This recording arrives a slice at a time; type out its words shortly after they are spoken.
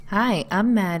Hi,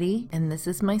 I'm Maddie, and this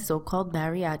is my so-called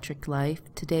bariatric life.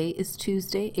 Today is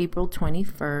Tuesday, April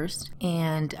 21st,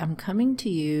 and I'm coming to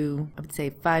you, I would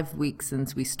say 5 weeks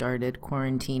since we started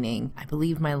quarantining. I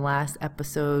believe my last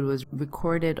episode was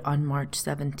recorded on March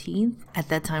 17th. At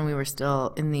that time, we were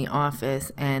still in the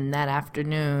office, and that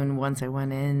afternoon, once I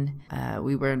went in,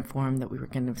 we were informed that we were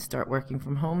going to start working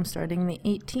from home starting the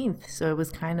 18th. So it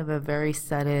was kind of a very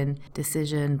sudden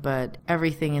decision, but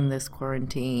everything in this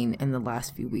quarantine in the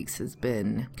last few weeks has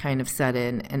been kind of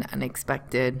sudden and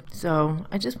unexpected. So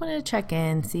I just wanted to check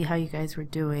in, see how you guys were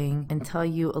doing, and tell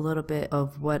you a little bit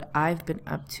of what I've been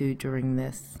up to during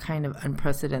this kind of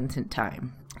unprecedented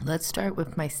time. Let's start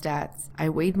with my stats. I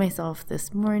weighed myself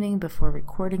this morning before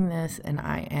recording this, and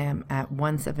I am at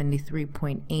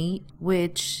 173.8,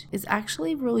 which is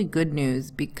actually really good news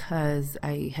because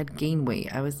I had gained weight.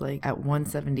 I was like at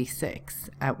 176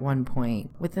 at one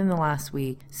point within the last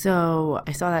week. So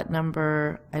I saw that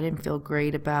number. I didn't feel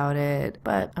great about it,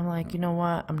 but I'm like, you know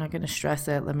what? I'm not going to stress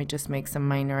it. Let me just make some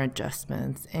minor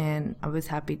adjustments. And I was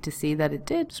happy to see that it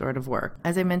did sort of work.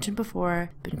 As I mentioned before,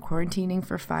 I've been quarantining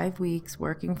for 5 weeks,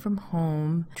 working from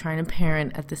home, trying to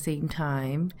parent at the same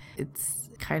time. It's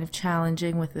kind of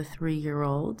challenging with a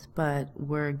 3-year-old, but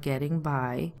we're getting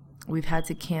by. We've had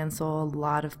to cancel a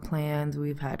lot of plans.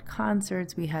 We've had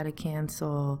concerts we had to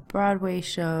cancel, Broadway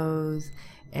shows,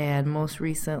 and most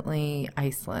recently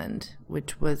Iceland,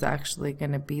 which was actually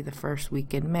going to be the first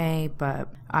week in May,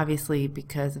 but obviously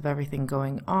because of everything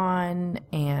going on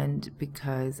and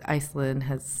because Iceland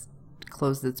has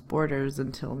closed its borders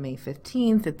until May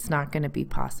 15th, it's not going to be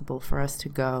possible for us to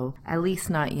go, at least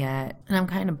not yet. And I'm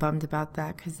kind of bummed about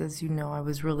that because, as you know, I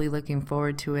was really looking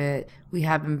forward to it. We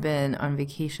haven't been on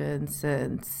vacation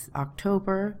since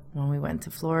October when we went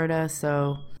to Florida,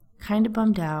 so kind of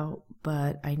bummed out.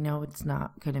 But I know it's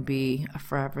not going to be a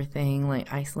forever thing.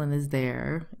 Like, Iceland is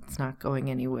there. It's not going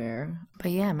anywhere.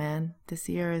 But yeah, man, this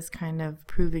year is kind of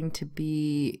proving to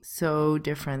be so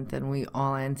different than we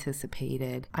all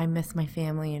anticipated. I miss my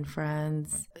family and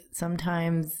friends.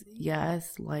 Sometimes,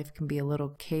 yes, life can be a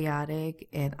little chaotic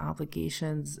and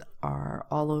obligations are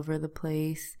all over the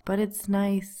place. But it's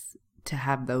nice to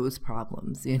have those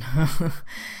problems, you know.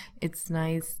 It's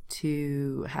nice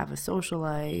to have a social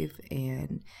life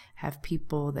and have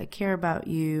people that care about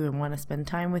you and want to spend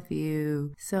time with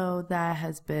you. So that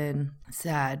has been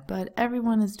sad, but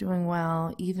everyone is doing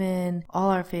well. Even all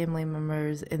our family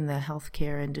members in the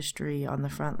healthcare industry on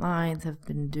the front lines have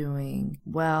been doing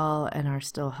well and are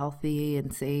still healthy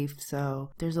and safe. So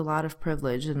there's a lot of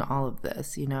privilege in all of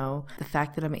this, you know. The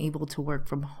fact that I'm able to work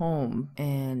from home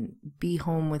and be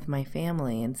home with my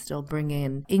family and still bring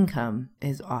in income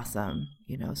is awesome.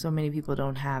 You know, so many people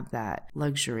don't have that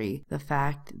luxury. The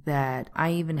fact that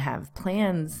I even have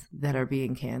plans that are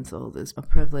being canceled is a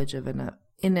privilege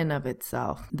in and of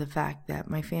itself. The fact that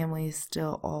my family is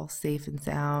still all safe and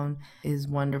sound is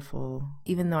wonderful.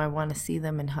 Even though I want to see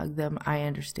them and hug them, I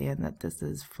understand that this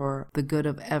is for the good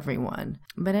of everyone.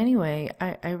 But anyway,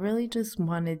 I really just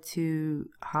wanted to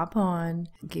hop on,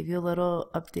 give you a little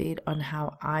update on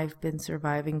how I've been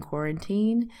surviving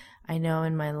quarantine. I know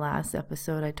in my last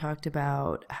episode I talked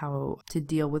about how to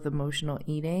deal with emotional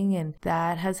eating, and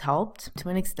that has helped to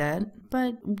an extent,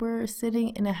 but we're sitting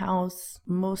in a house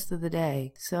most of the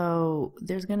day. So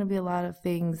there's going to be a lot of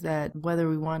things that, whether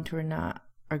we want to or not,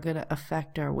 are going to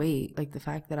affect our weight. Like the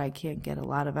fact that I can't get a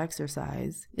lot of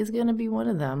exercise is going to be one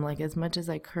of them. Like, as much as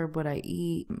I curb what I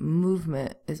eat,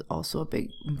 movement is also a big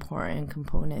important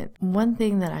component. One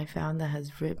thing that I found that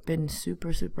has been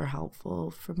super, super helpful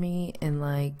for me in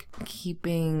like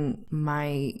keeping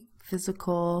my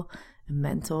physical,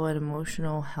 mental, and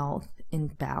emotional health in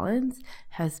balance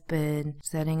has been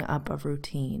setting up a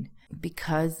routine.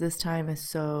 Because this time is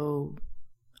so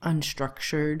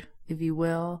unstructured, if you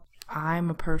will, I'm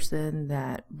a person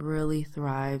that really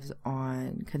thrives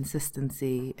on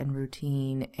consistency and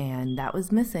routine, and that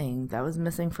was missing. That was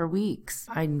missing for weeks.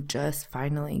 I'm just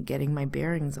finally getting my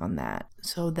bearings on that.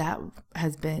 So that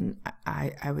has been,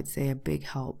 I would say, a big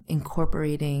help.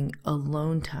 Incorporating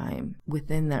alone time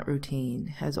within that routine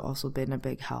has also been a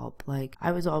big help. Like,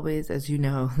 I was always, as you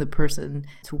know, the person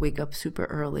to wake up super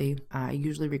early. I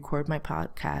usually record my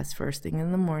podcast first thing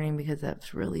in the morning because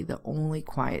that's really the only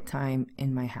quiet time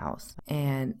in my house.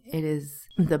 And it is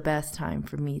the best time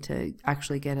for me to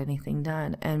actually get anything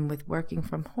done. And with working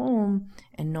from home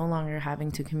and no longer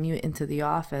having to commute into the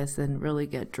office and really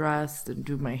get dressed and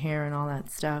do my hair and all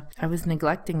that stuff, I was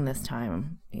neglecting this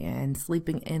time and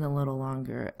sleeping in a little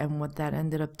longer. And what that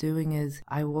ended up doing is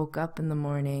I woke up in the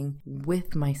morning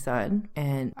with my son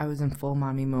and I was in full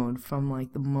mommy mode from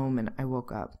like the moment I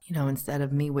woke up. You know, instead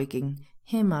of me waking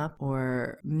him up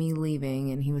or me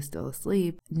leaving and he was still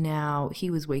asleep, now he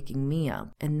was waking me up.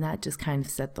 And that just kind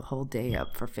of set the whole day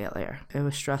up for failure. It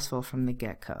was stressful from the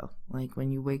get-go. Like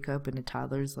when you wake up and a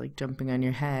toddler's like jumping on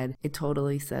your head, it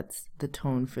totally sets the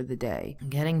tone for the day.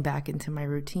 Getting back into my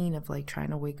routine of like trying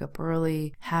to wake up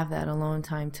early, have that alone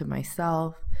time to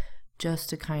myself, just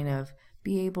to kind of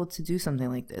be able to do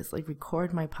something like this, like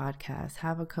record my podcast,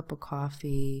 have a cup of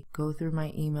coffee, go through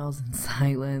my emails in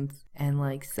silence, and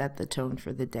like set the tone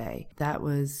for the day. That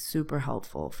was super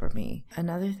helpful for me.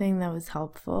 Another thing that was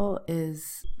helpful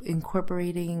is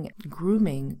incorporating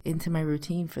grooming into my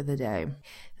routine for the day.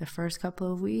 The first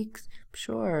couple of weeks,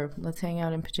 sure, let's hang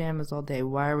out in pajamas all day.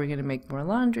 Why are we going to make more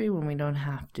laundry when we don't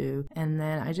have to? And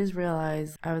then I just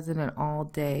realized I was in an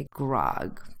all-day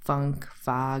fog,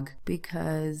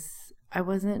 because I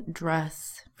wasn't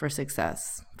dressed for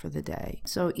success for the day.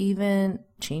 So even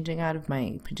changing out of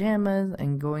my pajamas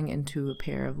and going into a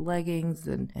pair of leggings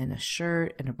and a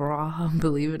shirt and a bra,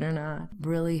 believe it or not,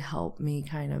 really helped me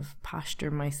kind of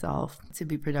posture myself to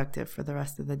be productive for the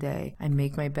rest of the day. I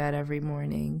make my bed every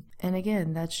morning. And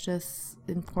again, that's just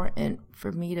important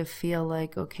for me to feel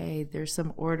like, okay, there's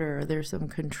some order, there's some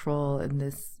control in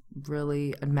this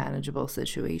really unmanageable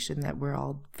situation that we're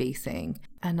all facing.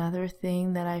 Another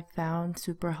thing that I found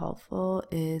super helpful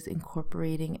is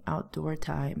incorporating outdoor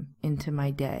time into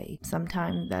my day.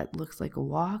 Sometimes that looks like a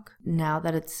walk. Now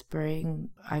that it's spring,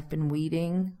 I've been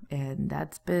weeding, and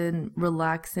that's been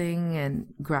relaxing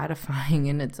and gratifying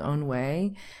in its own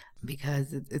way,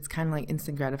 because it's kind of like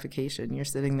instant gratification. You're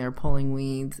sitting there pulling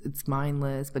weeds, it's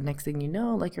mindless, but next thing you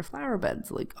know, like your flower bed's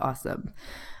like awesome.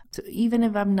 So even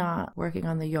if I'm not working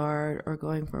on the yard or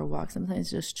going for a walk,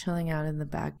 sometimes just chilling out in the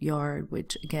backyard,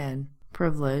 which again,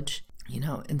 privilege,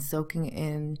 and soaking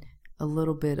in a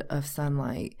little bit of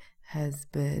sunlight has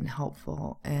been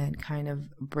helpful and kind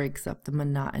of breaks up the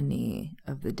monotony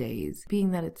of the days.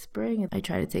 Being that it's spring, I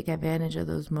try to take advantage of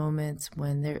those moments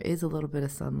when there is a little bit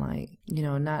of sunlight.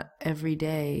 Not every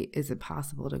day is it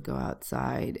possible to go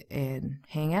outside and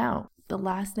hang out. The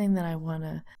last thing that I want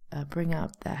to bring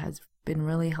up that has been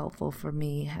really helpful for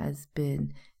me has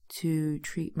been to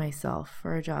treat myself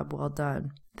for a job well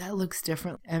done. That looks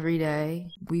different every day.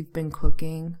 We've been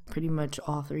cooking pretty much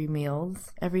all 3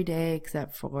 meals every day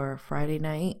except for Friday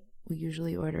night. We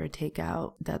usually order a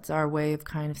takeout. That's our way of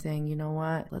kind of saying, you know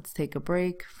what, let's take a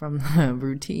break from the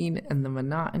routine and the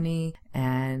monotony,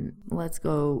 and let's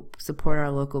go support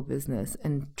our local business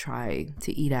and try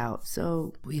to eat out.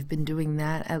 So we've been doing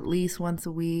that at least once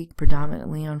a week,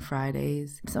 predominantly on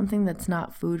Fridays. Something that's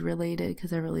not food related,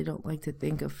 because I really don't like to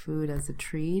think of food as a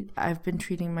treat. I've been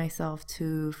treating myself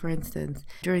to, for instance,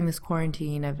 during this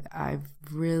quarantine, I've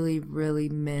really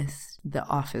missed the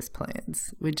office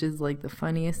plants, which is like the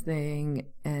funniest thing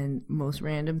and most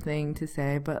random thing to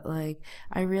say, but like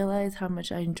I realized how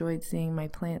much I enjoyed seeing my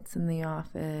plants in the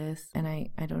office, and I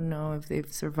don't know if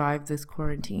they've survived this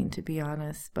quarantine, to be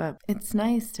honest, but it's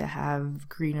nice to have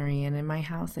greenery, and in my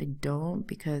house I don't,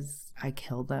 because I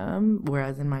kill them,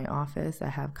 whereas in my office I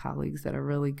have colleagues that are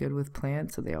really good with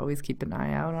plants, so they always keep an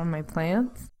eye out on my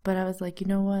plants. But I was like, you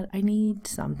know what? I need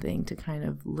something to kind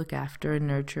of look after and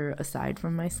nurture aside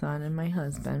from my son and my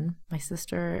husband. My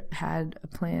sister had a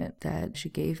plant that she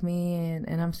gave me,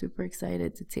 and I'm super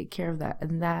excited to take care of that.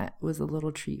 And that was a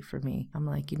little treat for me. I'm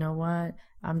like, you know what?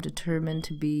 I'm determined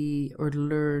to be or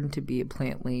learn to be a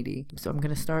plant lady. So I'm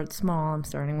going to start small. I'm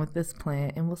starting with this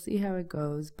plant and we'll see how it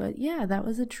goes. But yeah, that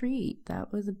was a treat.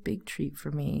 That was a big treat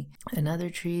for me. Another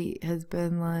treat has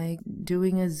been like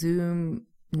doing a Zoom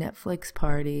Netflix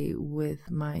party with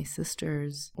my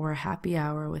sisters, or a happy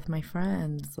hour with my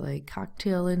friends, like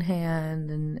cocktail in hand,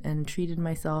 and treated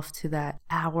myself to that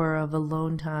hour of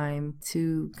alone time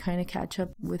to kind of catch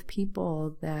up with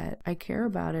people that I care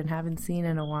about and haven't seen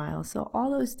in a while. So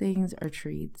all those things are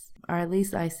treats, or at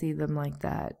least I see them like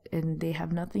that, and they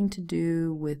have nothing to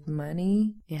do with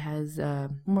money. It has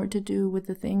more to do with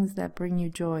the things that bring you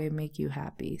joy and make you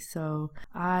happy. So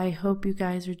I hope you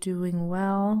guys are doing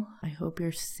well. I hope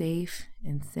you're safe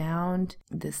and sound.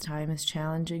 This time is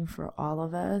challenging for all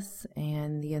of us,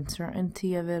 and the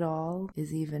uncertainty of it all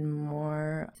is even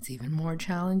more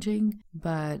challenging.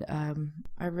 But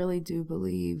I really do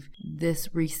believe this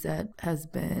reset has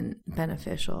been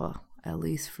beneficial, at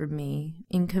least for me.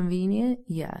 Inconvenient,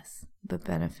 yes, but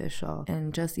beneficial.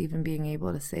 And just even being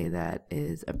able to say that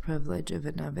is a privilege of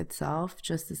and of itself.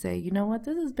 Just to say, you know what,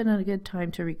 this has been a good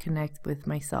time to reconnect with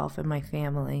myself and my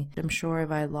family. I'm sure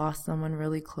if I lost someone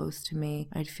really close to me,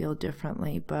 I'd feel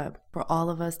differently. But for all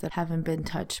of us that haven't been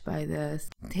touched by this,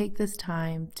 take this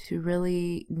time to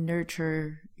really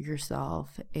nurture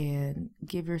yourself and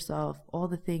give yourself all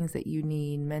the things that you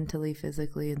need mentally,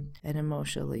 physically, and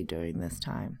emotionally during this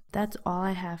time. That's all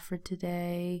I have for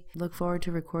today. Look forward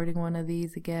to recording one of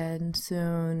these again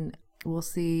soon. We'll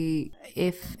see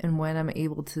if and when I'm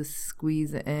able to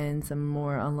squeeze in some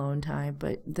more alone time,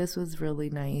 but this was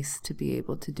really nice to be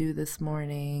able to do this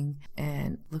morning,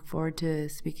 and look forward to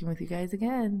speaking with you guys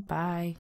again. Bye.